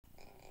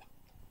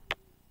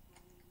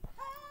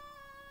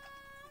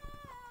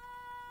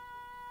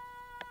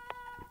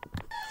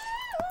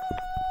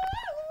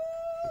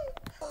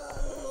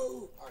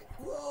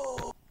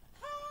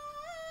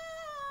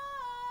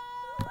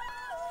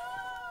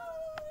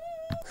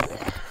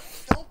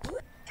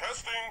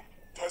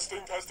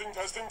Testing.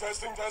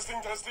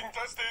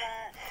 Testing!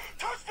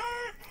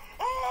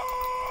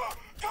 Ah!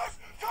 Test!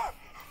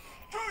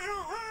 Do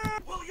you hear?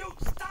 Will you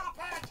stop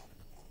it?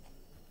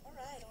 All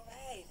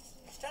right.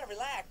 Just try to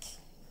relax.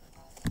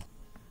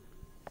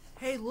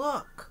 Hey,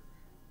 look!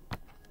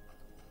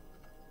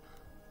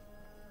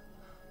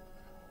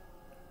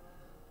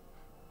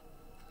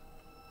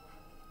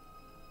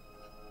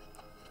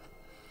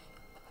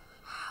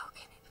 How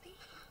can it be?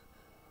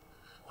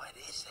 What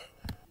is it?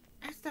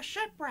 It's the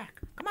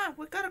shipwreck! Come on,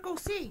 we gotta go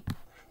see!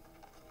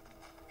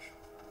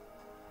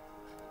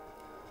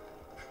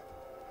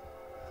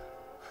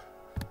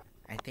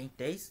 I think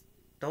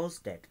those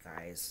dead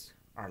guys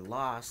are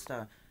lost.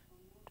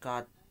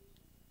 God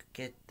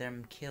get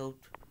them killed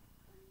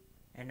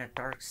in the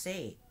dark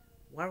sea.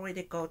 Why would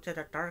they go to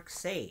the dark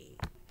sea?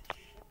 I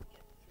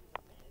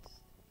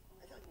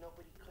thought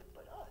nobody could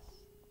but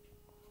us.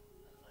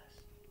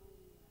 Unless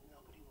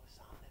nobody was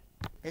on it.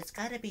 There's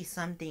gotta be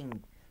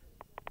something.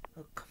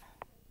 Oh, come on.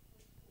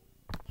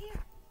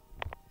 Here.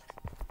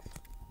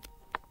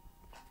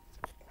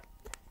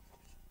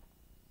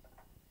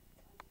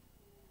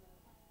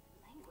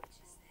 Language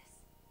is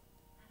this?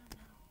 I don't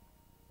know.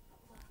 But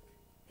look,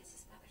 this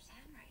is Mother's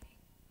handwriting.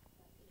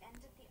 The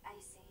end of the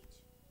Ice Age.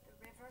 The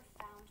river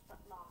found but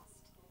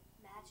lost.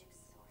 Magic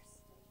source.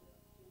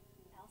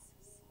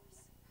 Elsa's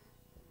source.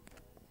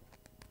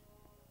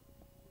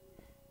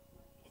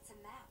 It's a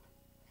map.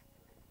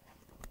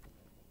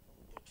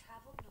 They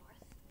traveled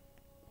north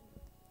and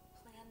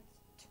planned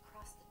to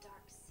cross the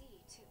dark sea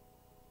to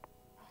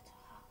Otto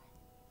Holland.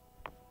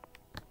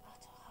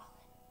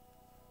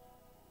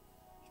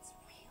 It's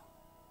real.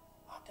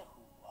 Otto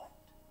who what?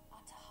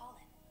 Otto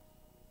Holland.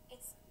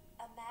 It's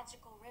a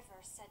magical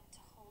river said to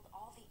hold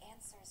all the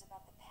answers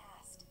about the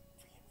past.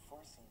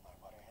 Reinforcing my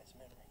water has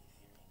memory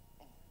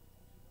theory.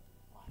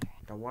 Water.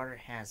 The water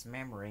has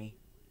memory,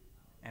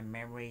 and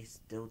memories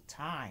do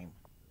time.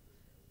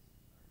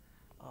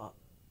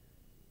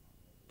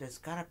 There's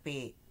gotta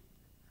be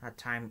a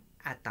time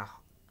at the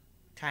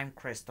time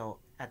crystal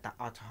at the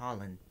Otto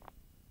Holland.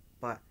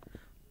 But,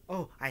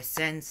 oh, I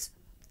sense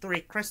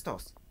 3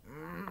 crystals.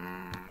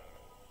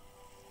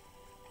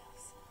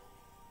 Elsa.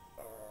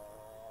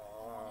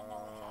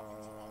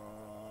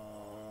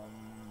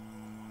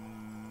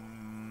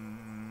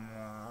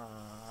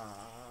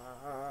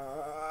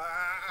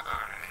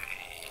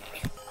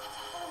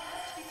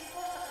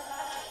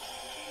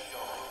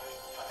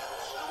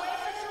 I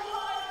want to know what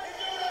happened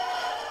to them.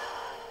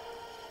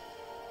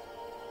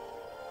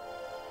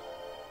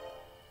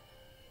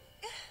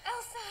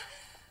 Elsa!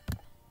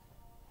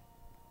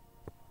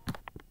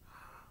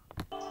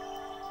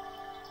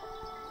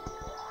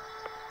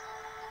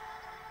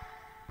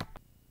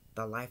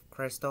 The life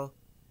crystal,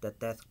 the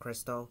death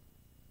crystal,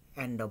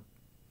 and the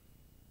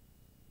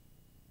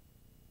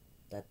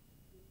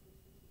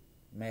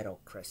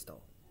metal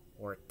crystal,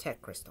 or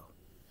tech crystal.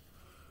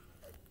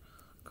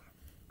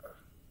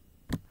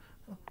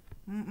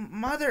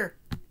 Mother!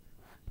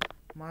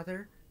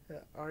 Mother,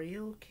 are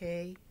you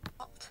okay?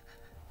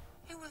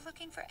 They were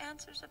looking for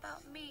answers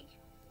about me.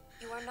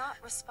 You are not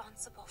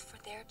responsible for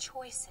their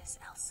choices,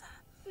 Elsa.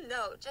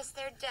 No, just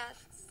their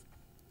deaths.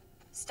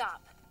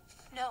 Stop.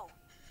 No.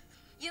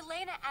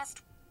 Yelena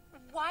asked,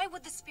 why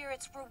would the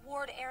spirits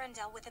reward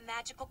Arendelle with a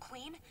magical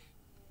queen?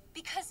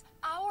 Because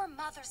our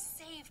mother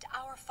saved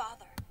our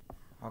father.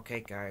 Okay,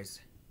 guys,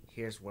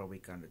 here's what we're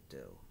gonna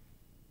do.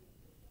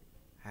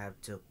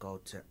 Have to go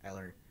to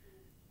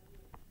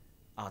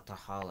Otto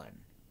Holland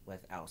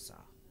with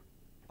Elsa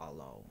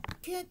alone.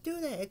 Can't do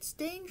that, it's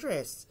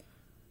dangerous.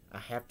 I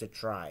have to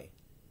try.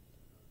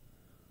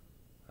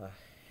 I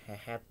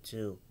have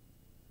to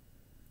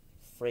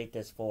free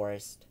this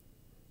forest,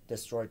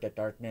 destroy the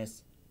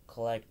darkness,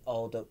 collect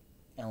all the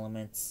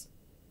elements,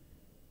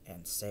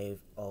 and save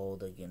all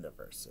the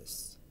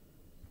universes.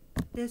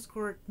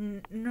 Discord,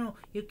 no,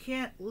 you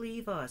can't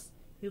leave us.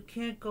 You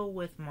can't go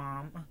with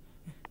Mom.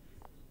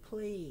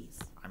 Please.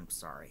 I'm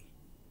sorry.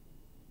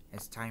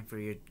 It's time for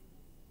you to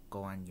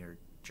go on your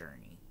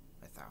journey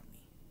without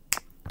me.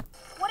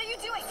 What are you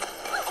doing?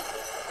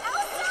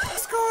 Elsa!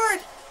 Discord!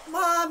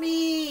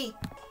 Mommy!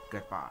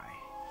 Goodbye.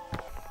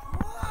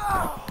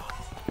 Whoa!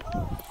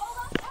 Hold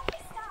on, help me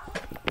stop!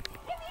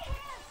 Give me a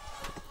hand!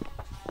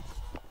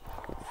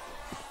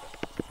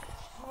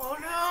 Oh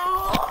no!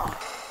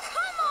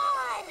 Come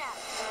on!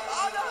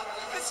 Anna,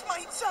 this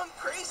might sound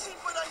crazy,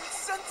 but I'm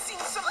sensing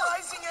some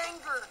rising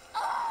anger.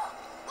 Well,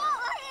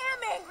 I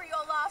am angry,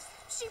 Olaf.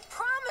 She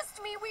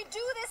promised me we'd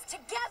do this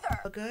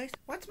together. Guys,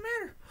 what's the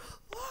matter?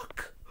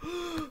 Look!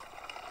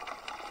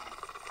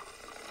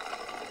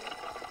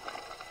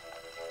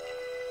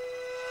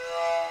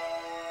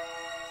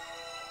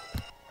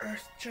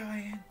 Earth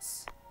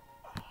giants.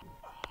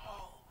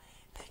 Oh,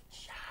 the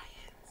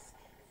giants.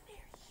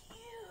 They're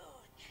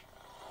huge.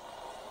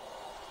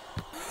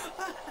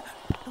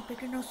 No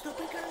bigger nose, no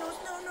bigger nose,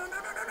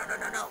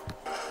 no.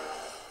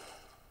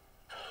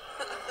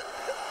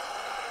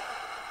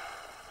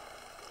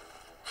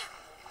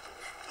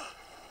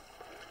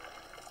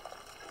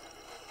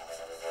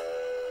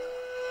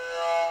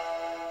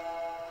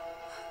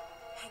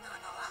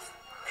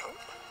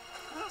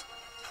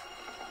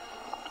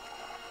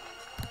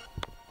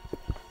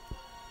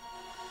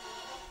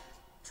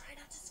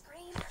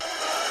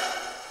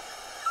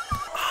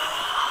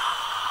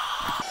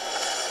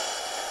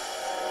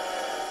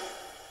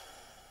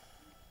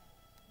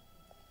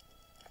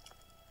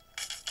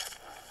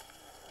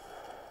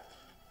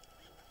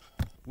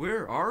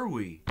 Where are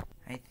we?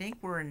 I think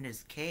we're in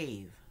this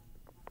cave.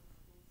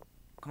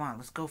 Come on,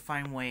 let's go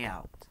find way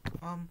out.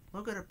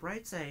 Look at the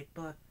bright side,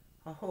 but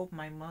I hope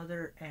my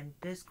mother and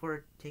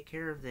Discord take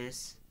care of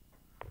this.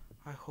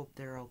 I hope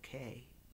they're okay.